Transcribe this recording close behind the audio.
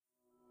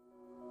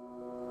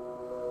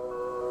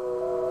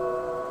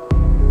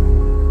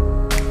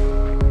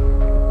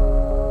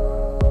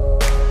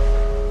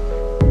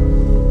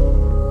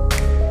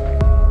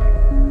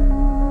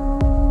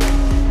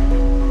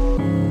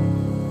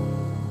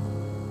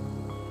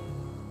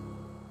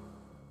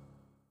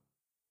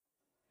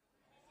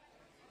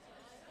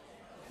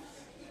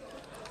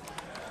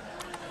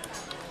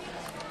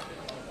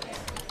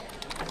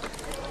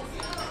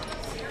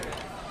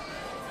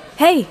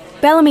Hey,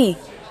 Bellamy!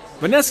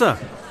 Vanessa!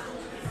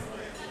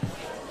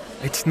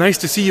 It's nice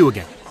to see you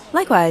again.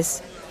 Likewise.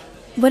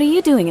 What are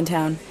you doing in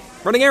town?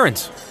 Running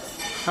errands.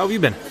 How have you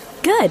been?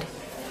 Good.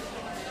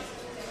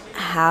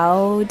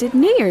 How did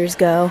New Year's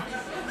go?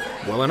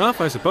 Well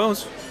enough, I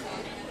suppose.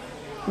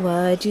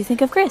 What'd you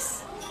think of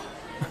Chris?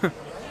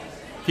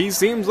 He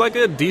seems like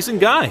a decent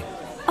guy.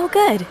 Oh,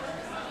 good.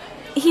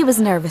 He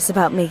was nervous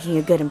about making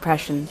a good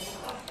impression.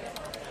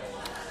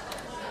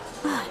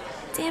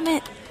 Damn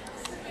it.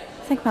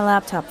 I think my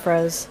laptop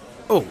froze.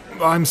 Oh,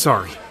 I'm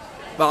sorry.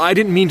 I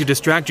didn't mean to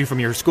distract you from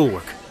your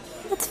schoolwork.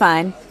 That's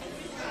fine.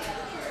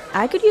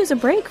 I could use a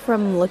break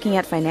from looking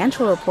at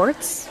financial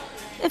reports,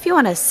 if you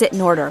want to sit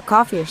and order a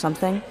coffee or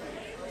something.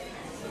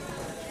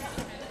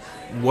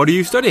 What are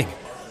you studying?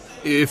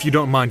 If you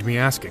don't mind me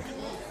asking.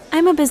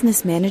 I'm a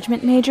business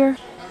management major.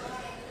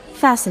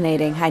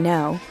 Fascinating, I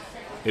know.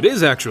 It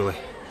is, actually.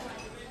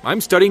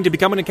 I'm studying to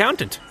become an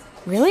accountant.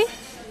 Really?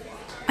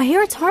 I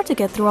hear it's hard to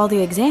get through all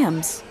the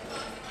exams.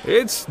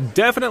 It's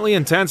definitely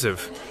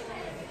intensive.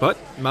 But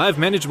I've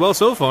managed well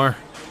so far.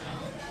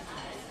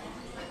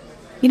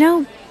 You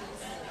know,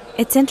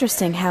 it's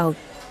interesting how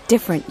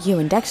different you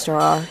and Dexter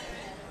are.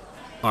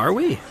 Are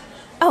we?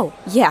 Oh,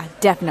 yeah,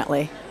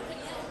 definitely.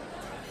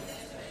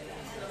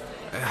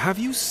 Have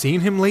you seen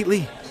him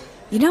lately?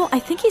 You know, I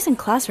think he's in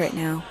class right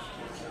now.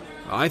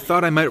 I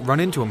thought I might run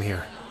into him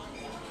here.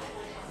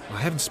 I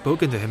haven't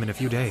spoken to him in a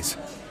few days.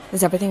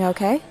 Is everything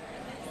okay?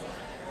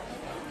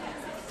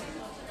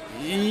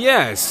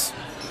 Yes.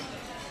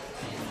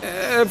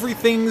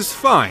 Everything's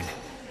fine.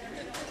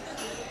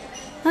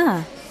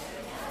 Huh.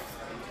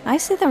 I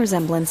see the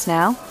resemblance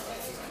now.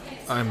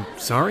 I'm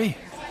sorry?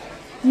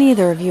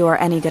 Neither of you are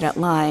any good at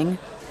lying.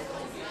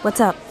 What's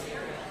up?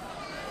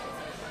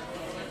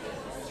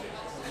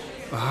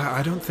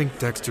 I don't think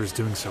Dexter's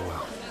doing so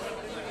well.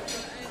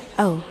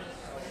 Oh.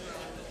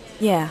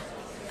 Yeah,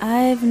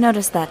 I've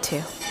noticed that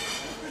too.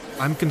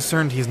 I'm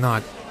concerned he's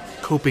not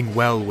coping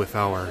well with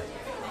our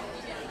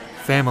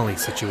family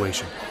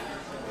situation.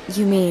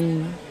 You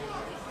mean,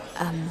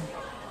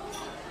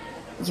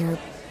 your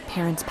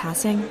parents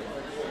passing?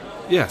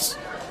 Yes.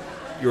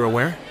 You're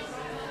aware?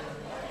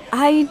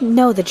 I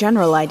know the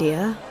general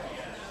idea.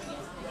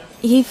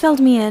 He filled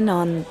me in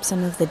on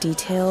some of the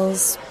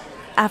details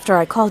after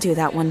I called you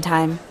that one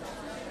time.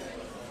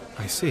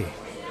 I see.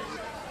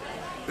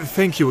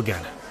 Thank you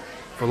again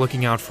for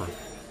looking out for him.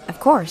 Of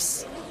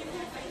course.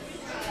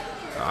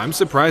 I'm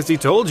surprised he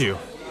told you.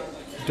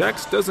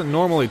 Dex doesn't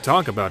normally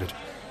talk about it.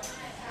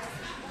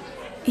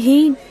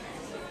 He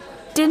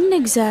didn't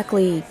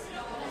exactly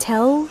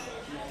tell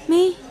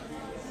me.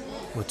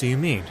 What do you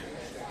mean?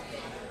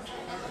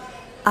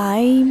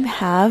 I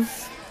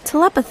have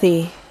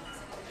telepathy.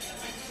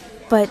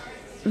 But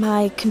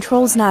my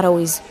control's not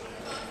always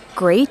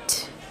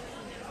great.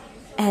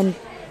 And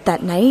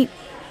that night,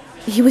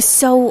 he was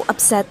so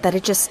upset that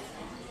it just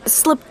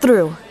slipped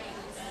through.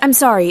 I'm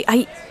sorry,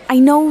 I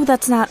know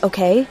that's not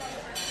okay.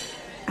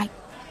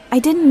 I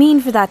didn't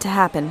mean for that to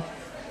happen.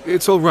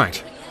 It's all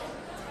right.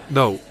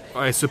 Though,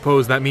 I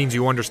suppose that means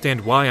you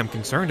understand why I'm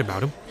concerned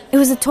about him. It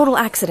was a total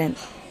accident.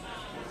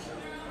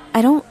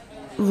 I don't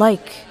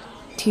like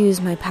to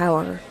use my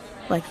power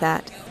like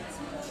that.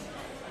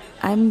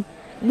 I'm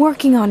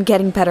working on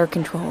getting better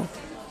control.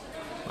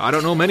 I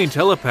don't know many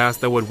telepaths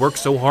that would work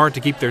so hard to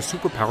keep their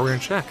superpower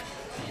in check.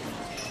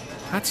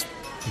 That's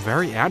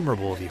very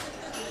admirable of you.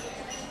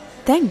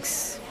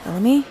 Thanks,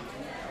 Bellamy.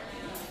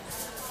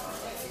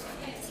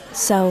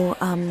 So,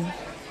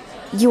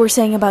 you were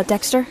saying about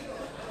Dexter?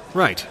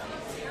 Right.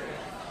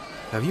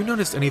 Have you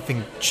noticed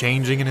anything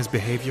changing in his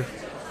behavior?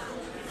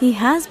 He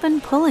has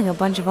been pulling a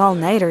bunch of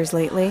all-nighters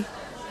lately.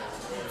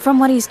 From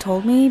what he's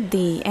told me,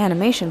 the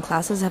animation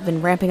classes have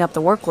been ramping up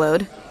the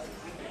workload.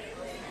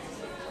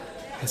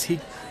 Has he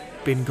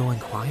been going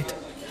quiet?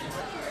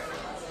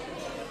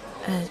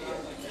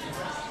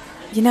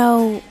 You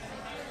know,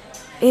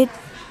 it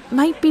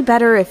might be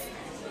better if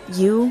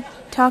you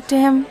talk to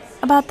him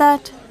about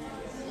that.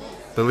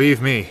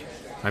 Believe me,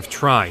 I've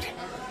tried.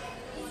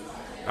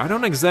 I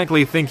don't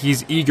exactly think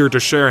he's eager to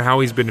share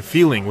how he's been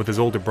feeling with his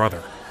older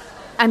brother.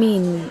 I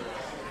mean,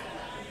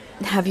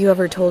 have you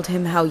ever told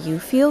him how you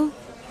feel?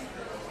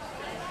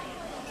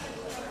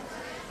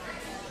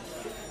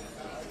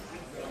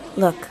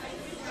 Look,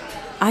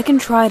 I can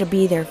try to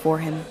be there for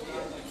him.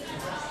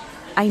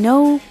 I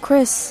know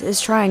Chris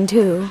is trying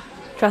too,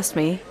 trust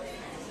me.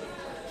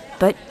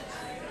 But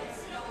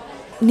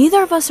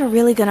neither of us are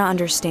really gonna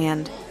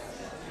understand.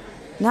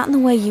 Not in the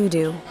way you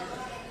do.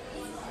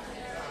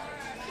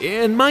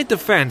 In my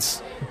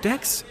defense,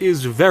 Dex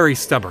is very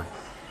stubborn.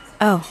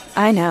 Oh,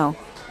 I know.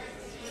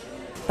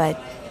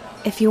 But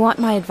if you want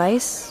my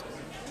advice,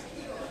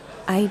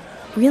 I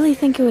really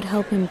think it would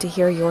help him to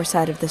hear your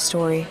side of the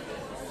story.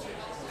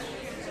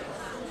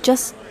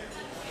 Just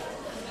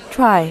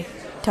try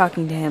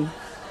talking to him,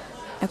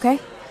 okay?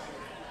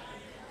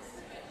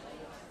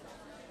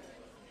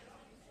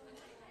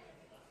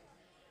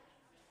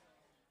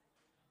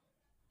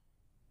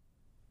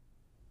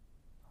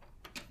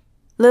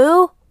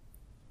 Lou?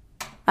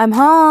 I'm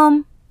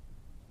home.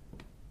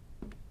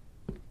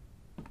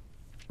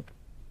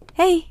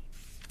 Hey,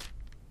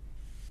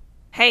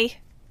 Hey,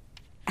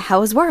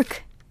 how was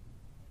work?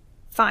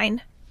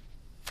 fine.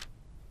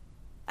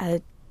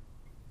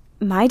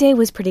 My day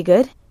was pretty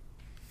good.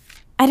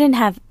 I didn't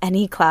have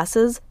any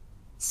classes,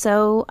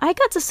 so I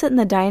got to sit in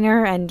the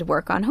diner and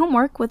work on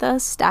homework with a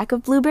stack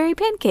of blueberry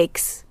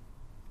pancakes.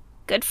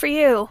 Good for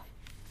you.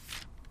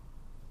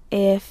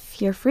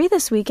 If you're free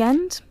this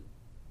weekend,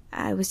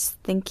 I was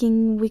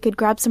thinking we could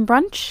grab some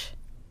brunch.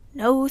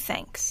 No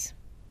thanks.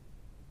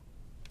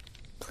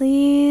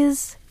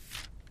 Please?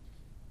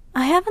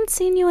 I haven't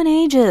seen you in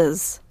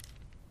ages.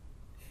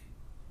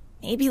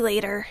 Maybe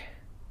later.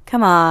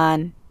 Come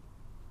on.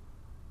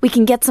 We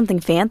can get something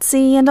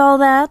fancy and all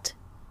that.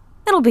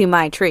 It'll be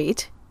my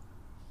treat.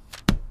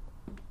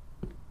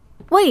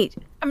 Wait,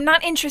 I'm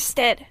not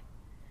interested.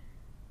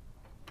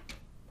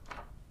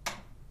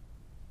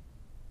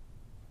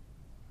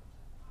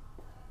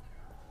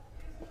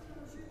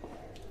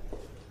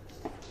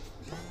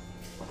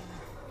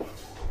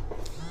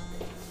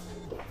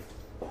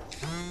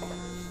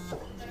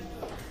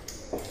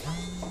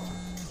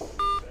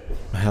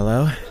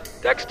 Hello?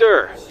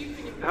 Dexter,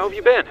 how have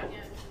you been?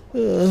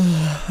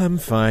 I'm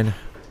fine.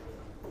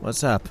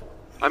 What's up?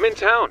 I'm in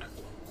town.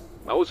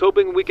 I was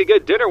hoping we could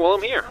get dinner while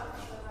I'm here.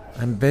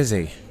 I'm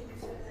busy.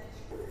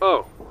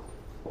 Oh.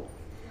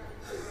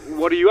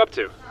 What are you up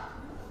to?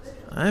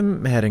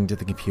 I'm heading to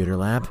the computer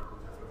lab.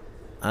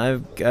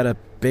 I've got a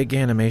big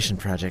animation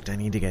project I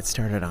need to get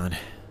started on.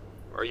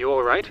 Are you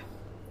alright?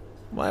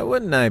 Why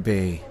wouldn't I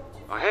be?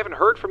 I haven't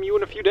heard from you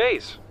in a few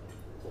days.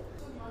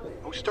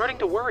 I was starting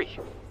to worry.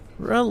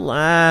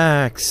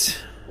 Relax.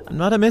 I'm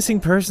not a missing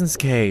persons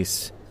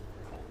case.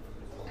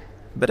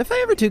 But if I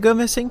ever do go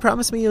missing,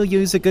 promise me you'll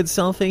use a good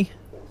selfie.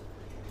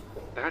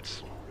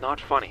 That's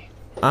not funny.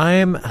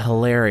 I'm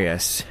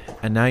hilarious,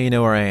 and now you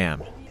know where I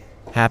am.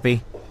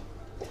 Happy?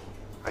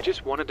 I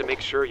just wanted to make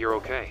sure you're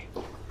okay.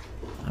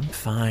 I'm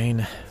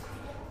fine.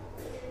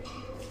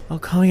 I'll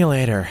call you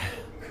later.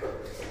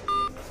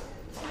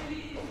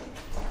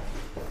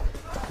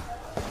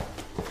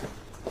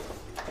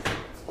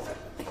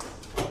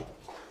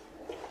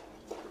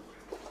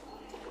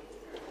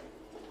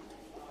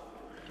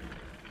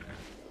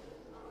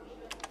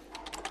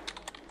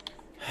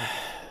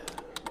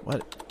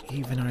 What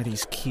even are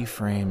these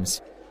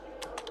keyframes?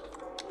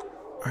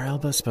 Are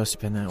elbows supposed to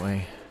pin that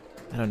way?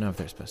 I don't know if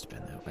they're supposed to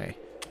pin that way.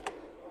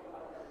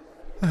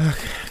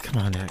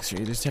 Come on, Dexter.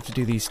 You just have to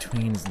do these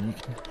tweens and you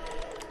can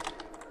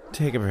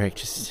take a break.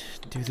 Just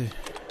do the...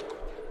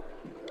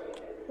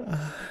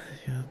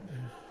 yeah.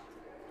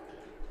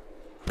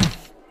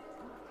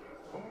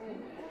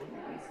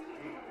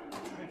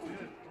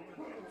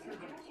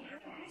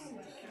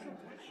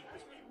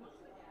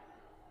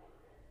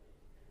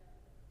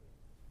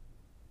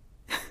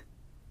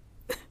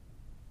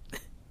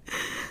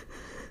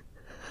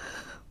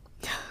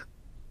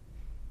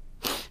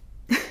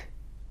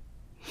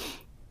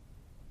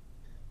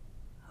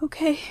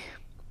 Okay.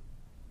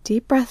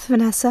 Deep breath,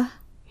 Vanessa.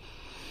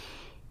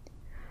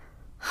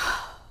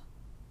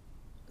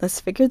 Let's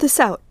figure this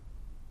out.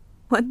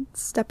 One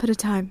step at a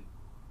time.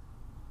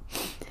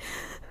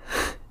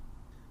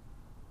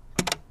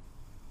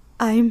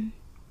 I'm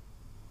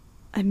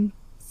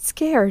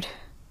scared.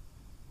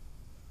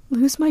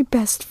 Lose my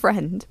best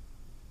friend.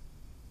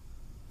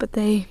 But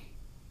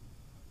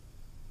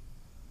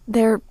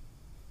they're...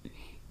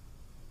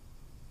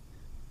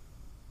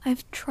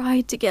 I've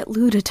tried to get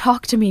Lou to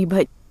talk to me,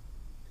 but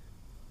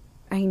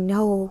I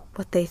know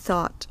what they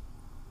thought.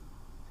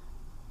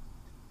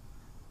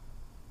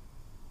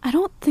 I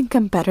don't think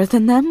I'm better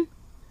than them.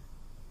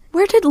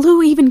 Where did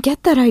Lou even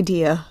get that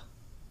idea?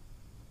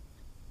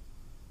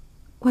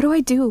 What do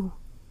I do?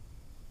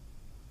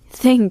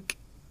 Think.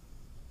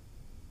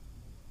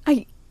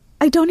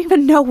 I don't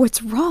even know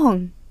what's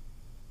wrong.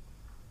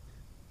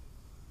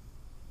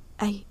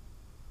 I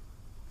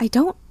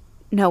don't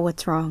know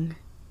what's wrong.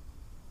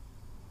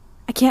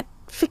 I can't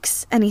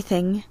fix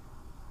anything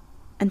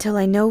until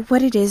I know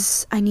what it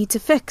is I need to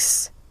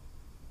fix.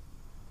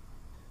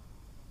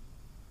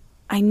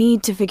 I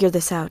need to figure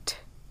this out.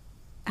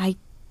 I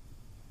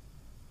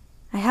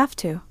have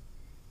to.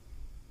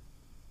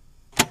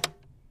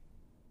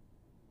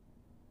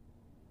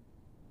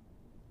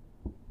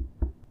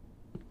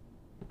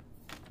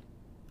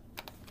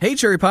 Hey,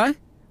 Cherry Pie.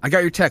 I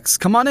got your text.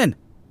 Come on in.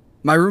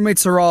 My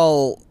roommates are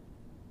all...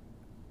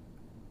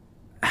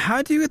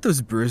 How do you get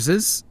those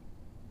bruises?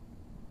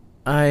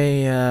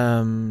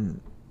 I,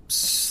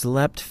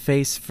 slept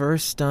face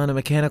first on a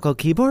mechanical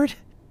keyboard?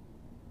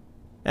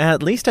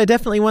 At least I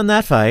definitely won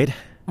that fight.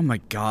 Oh my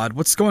god,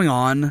 what's going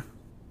on?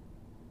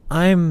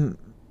 I'm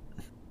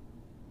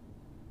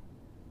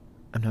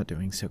not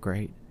doing so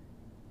great.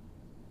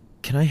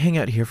 Can I hang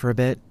out here for a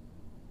bit?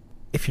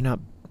 If you're not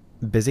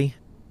busy?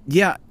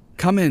 Yeah,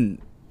 come in.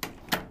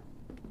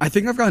 I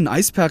think I've got an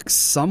ice pack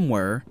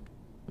somewhere.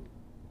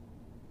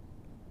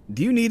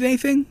 Do you need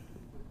anything?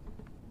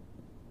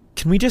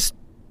 Can we just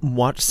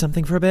watch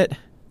something for a bit?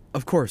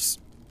 Of course.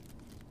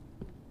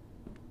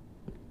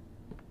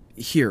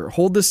 Here,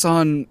 hold this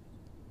on...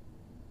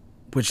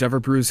 Whichever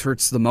bruise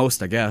hurts the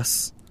most, I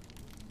guess.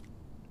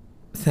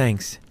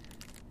 Thanks.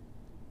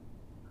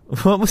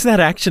 What was that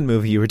action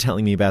movie you were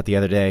telling me about the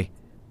other day?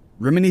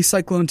 Rimini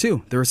Cyclone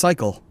 2, The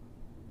Recycle.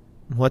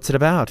 What's it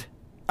about?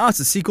 It's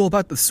a sequel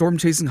about the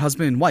storm-chasing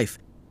husband and wife.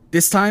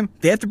 This time,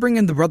 they have to bring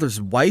in the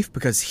brother's wife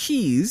because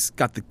he's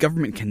got the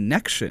government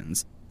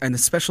connections, and the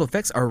special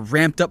effects are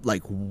ramped up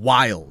like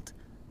wild.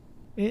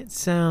 It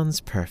sounds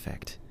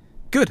perfect.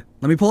 Good,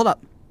 let me pull it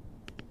up.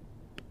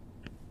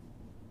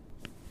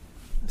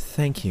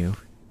 Thank you.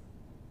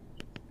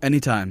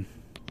 Anytime.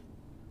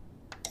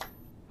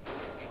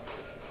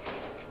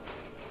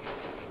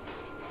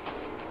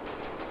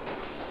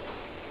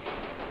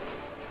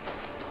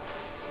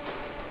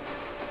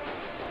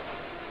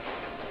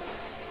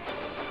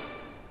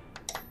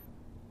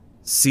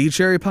 See,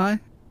 Cherry Pie?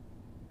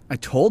 I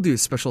told you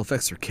special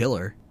effects are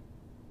killer.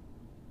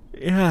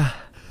 Yeah.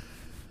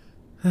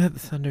 That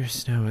thunder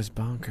snow is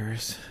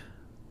bonkers.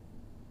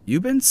 You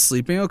been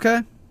sleeping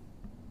okay?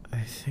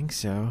 I think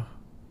so.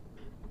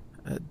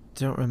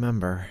 Don't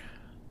remember.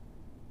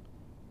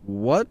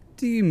 What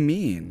do you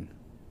mean?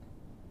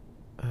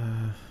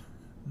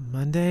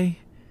 Monday?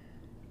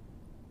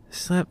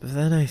 Slept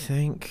then, I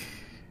think.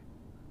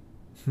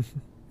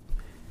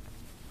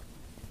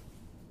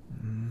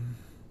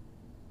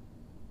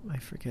 I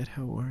forget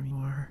how warm you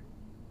are.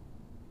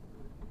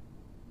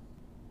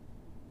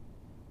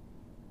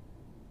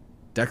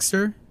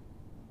 Dexter?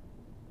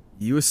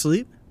 You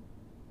asleep?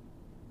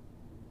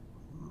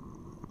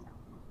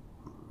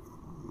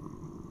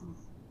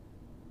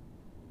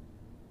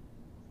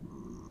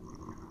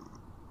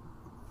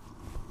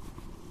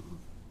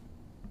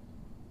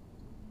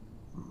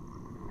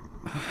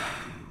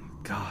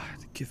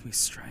 God, give me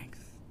strength.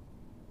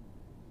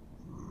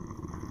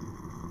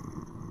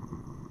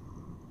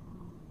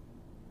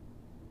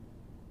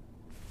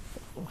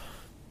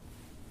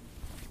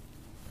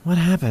 What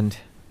happened?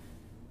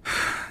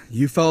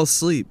 You fell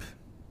asleep.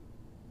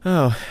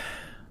 Oh,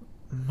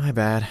 my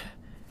bad.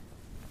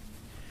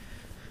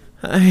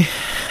 I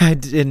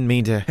didn't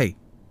mean to. Hey,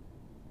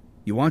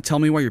 you want to tell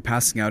me why you're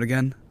passing out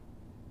again?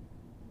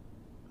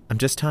 I'm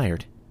just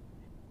tired.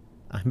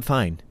 I'm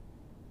fine.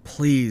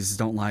 Please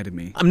don't lie to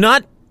me. I'm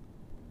not.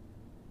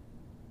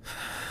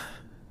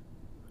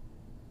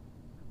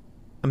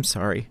 I'm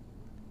sorry.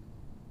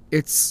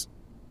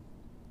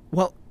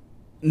 Well,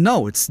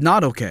 no, it's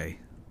not okay.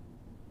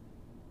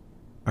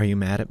 Are you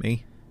mad at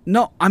me?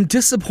 No, I'm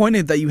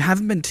disappointed that you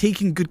haven't been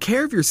taking good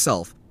care of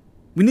yourself.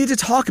 We need to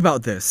talk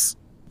about this.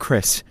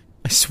 Chris,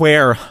 I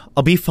swear,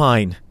 I'll be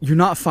fine. You're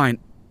not fine.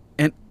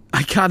 And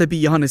I gotta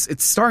be honest,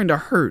 it's starting to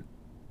hurt.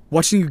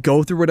 Watching you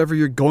go through whatever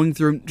you're going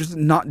through and just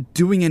not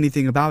doing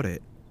anything about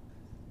it.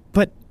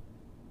 But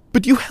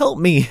you help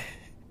me.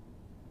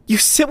 You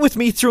sit with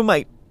me through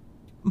my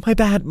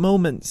bad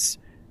moments.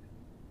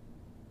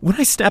 When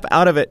I snap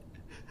out of it,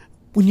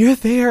 when you're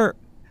there,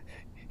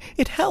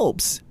 it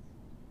helps.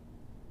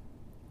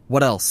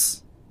 What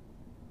else?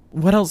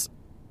 What else?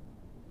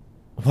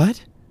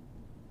 What?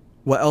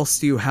 What else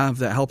do you have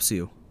that helps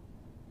you?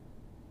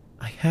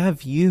 I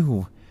have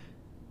you.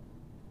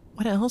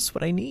 What else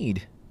would I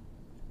need?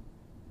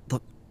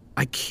 Look,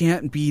 I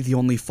can't be the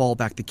only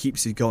fallback that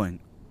keeps you going.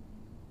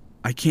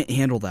 I can't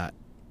handle that.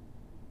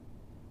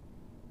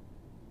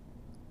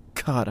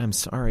 God, I'm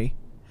sorry.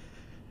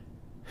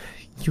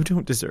 You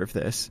don't deserve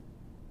this.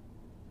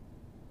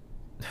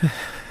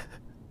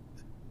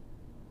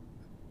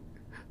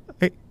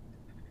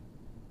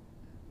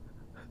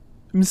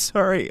 I'm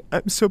sorry.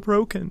 I'm so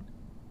broken.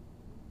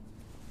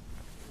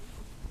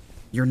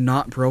 You're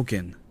not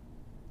broken.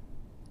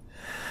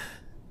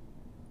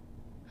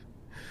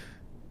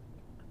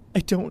 I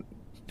don't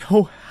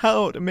know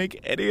how to make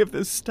any of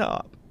this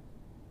stop.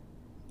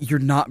 You're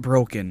not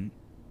broken.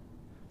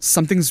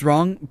 Something's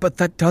wrong, but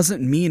that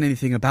doesn't mean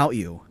anything about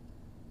you.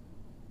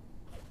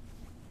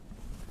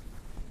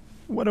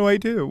 What do I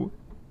do?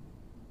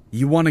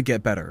 You want to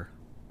get better,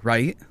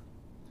 right?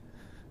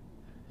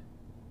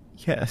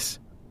 Yes.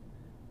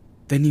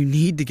 Then you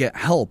need to get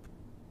help.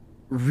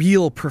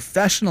 Real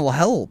professional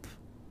help.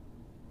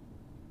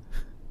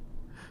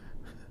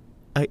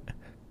 I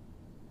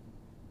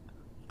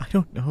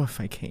don't know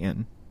if I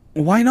can.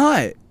 Why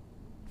not?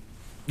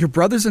 Your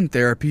brother's in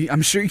therapy.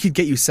 I'm sure he could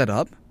get you set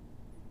up.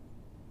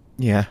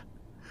 Yeah.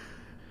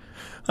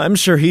 I'm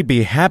sure he'd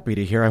be happy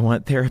to hear I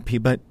want therapy,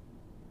 but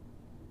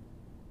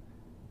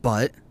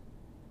But?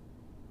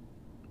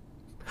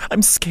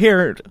 I'm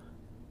scared.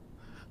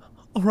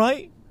 All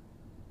right?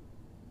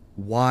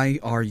 Why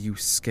are you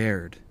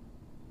scared?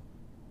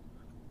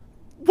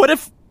 What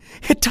if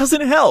it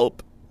doesn't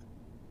help?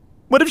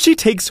 What if she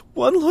takes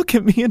one look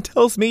at me and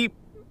tells me,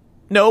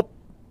 nope,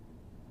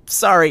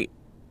 sorry,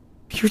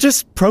 you're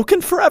just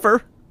broken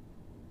forever?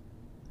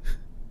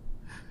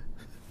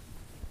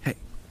 Hey,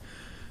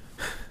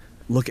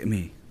 look at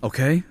me,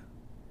 okay?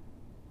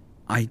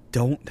 I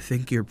don't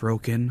think you're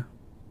broken,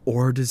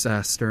 or a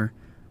disaster,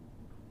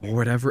 or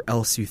whatever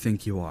else you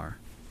think you are.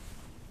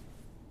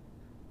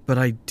 But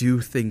I do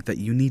think that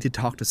you need to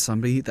talk to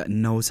somebody that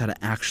knows how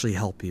to actually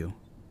help you.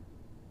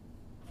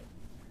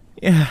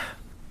 Yeah.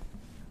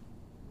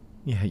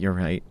 Yeah, you're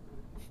right.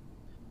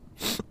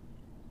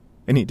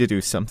 I need to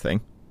do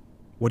something.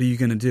 What are you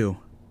gonna do?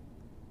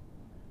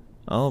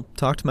 I'll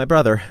talk to my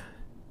brother.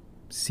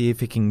 See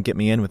if he can get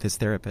me in with his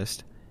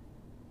therapist.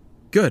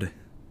 Good.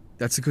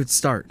 That's a good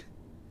start.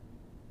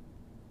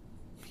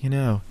 You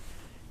know,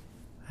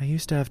 I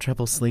used to have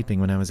trouble sleeping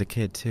when I was a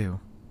kid, too.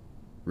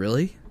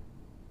 Really?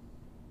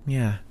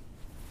 Yeah.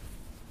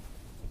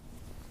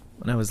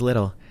 When I was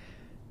little,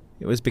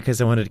 it was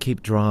because I wanted to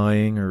keep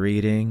drawing or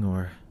reading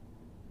or,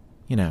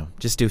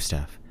 just do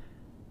stuff.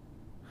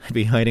 I'd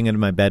be hiding under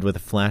my bed with a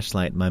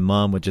flashlight and my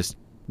mom would just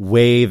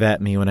wave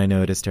at me when I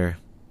noticed her.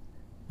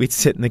 We'd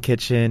sit in the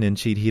kitchen and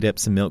she'd heat up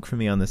some milk for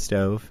me on the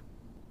stove.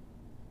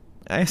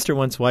 I asked her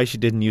once why she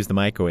didn't use the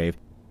microwave.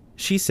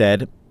 She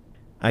said,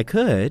 I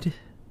could,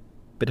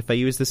 but if I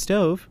use the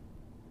stove,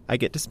 I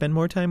get to spend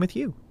more time with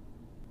you.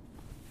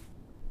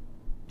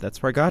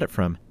 That's where I got it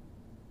from.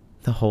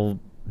 The whole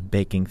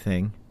baking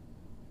thing.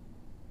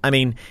 I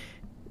mean,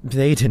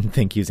 they didn't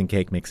think using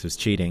cake mix was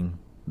cheating,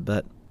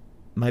 but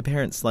my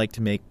parents liked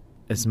to make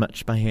as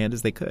much by hand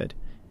as they could.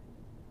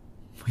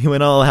 We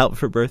went all out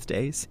for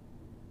birthdays.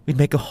 We'd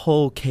make a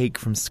whole cake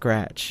from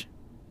scratch.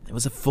 It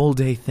was a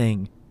full-day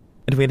thing,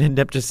 and we'd end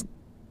up just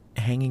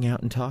hanging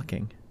out and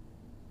talking.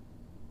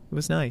 It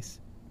was nice.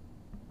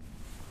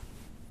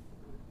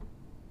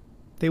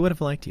 They would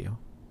have liked you.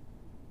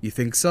 You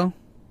think so?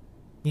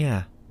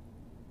 Yeah.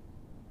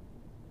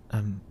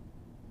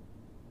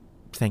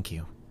 Thank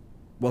you.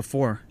 What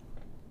for?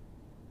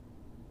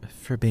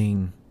 For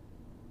being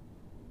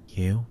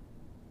you.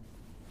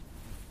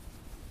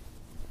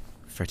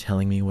 For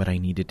telling me what I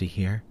needed to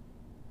hear.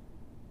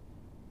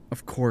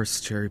 Of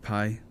course, Cherry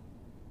Pie.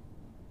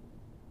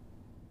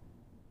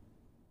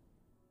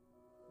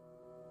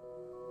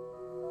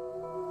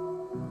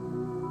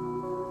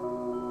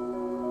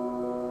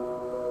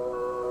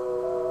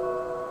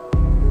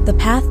 The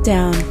Path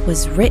Down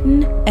was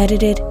written,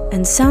 edited,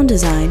 and sound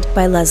designed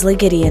by Leslie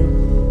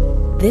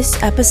Gideon.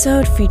 This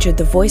episode featured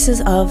the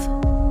voices of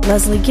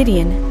Leslie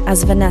Gideon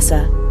as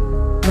Vanessa,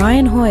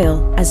 Ryan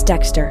Hoyle as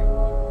Dexter,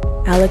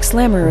 Alex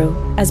Lamoureux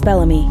as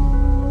Bellamy,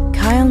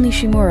 Kyle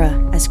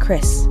Nishimura as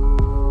Chris,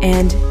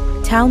 and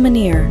Tal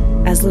Manir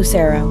as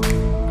Lucero.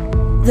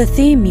 The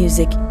theme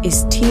music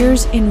is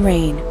Tears in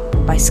Rain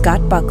by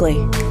Scott Buckley.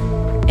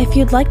 If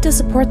you'd like to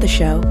support the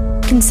show,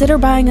 consider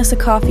buying us a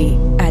coffee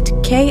at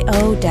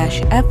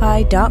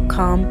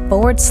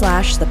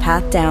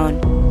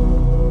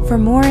ko-fi.com/thepathdown. For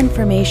more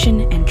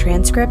information and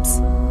transcripts,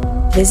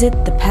 visit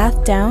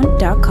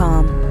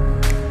thepathdown.com.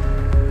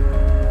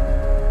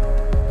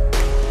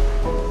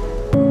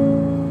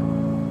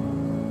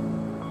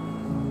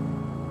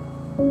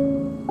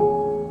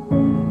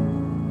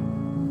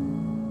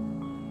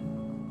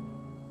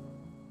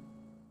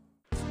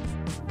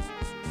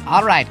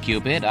 All right,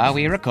 Cupid, are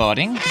we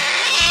recording?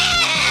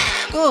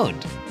 Good.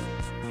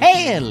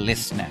 Hail,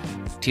 listener.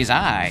 'Tis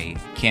I,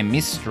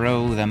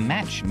 Chemistro the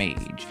Match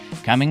Mage,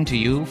 coming to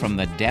you from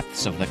the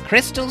depths of the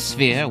crystal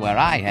sphere where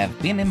I have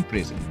been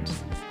imprisoned.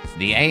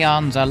 The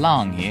aeons are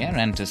long here,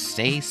 and to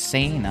stay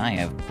sane I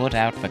have put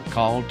out the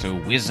call to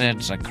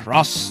wizards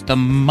across the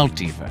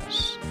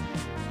multiverse.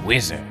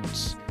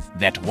 Wizards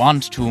that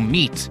want to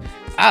meet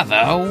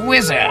other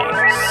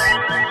wizards.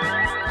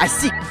 I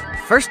seek,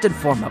 first and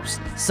foremost,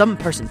 some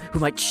person who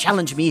might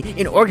challenge me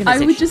in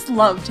organization. I would just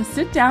love to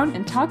sit down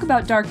and talk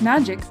about dark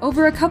magic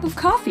over a cup of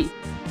coffee.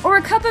 Or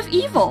a cup of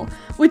evil,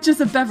 which is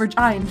a beverage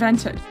I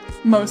invented.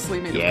 Mostly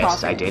made of coffee.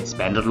 Yes, I did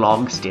spend a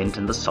long stint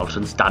in the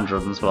Sultan's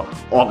dungeons for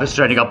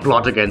orchestrating a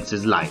plot against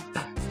his life.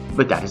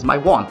 But that is my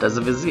want as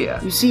a vizier.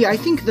 You see, I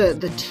think the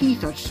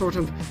teeth are sort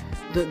of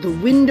the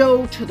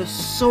window to the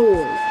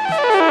soul.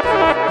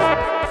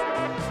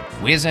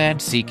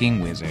 Wizard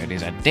Seeking Wizard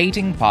is a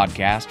dating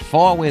podcast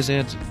for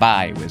wizards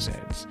by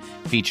wizards,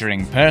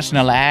 featuring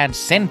personal ads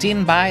sent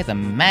in by the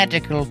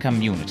magical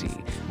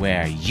community,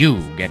 where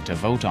you get to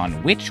vote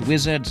on which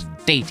wizards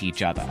date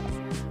each other.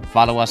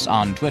 Follow us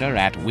on Twitter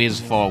at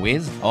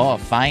Wiz4Wiz, or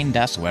find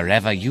us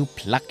wherever you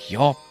pluck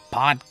your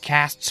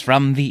podcasts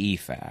from the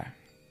ether.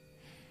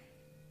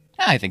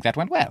 I think that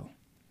went well.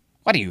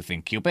 What do you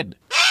think, Cupid?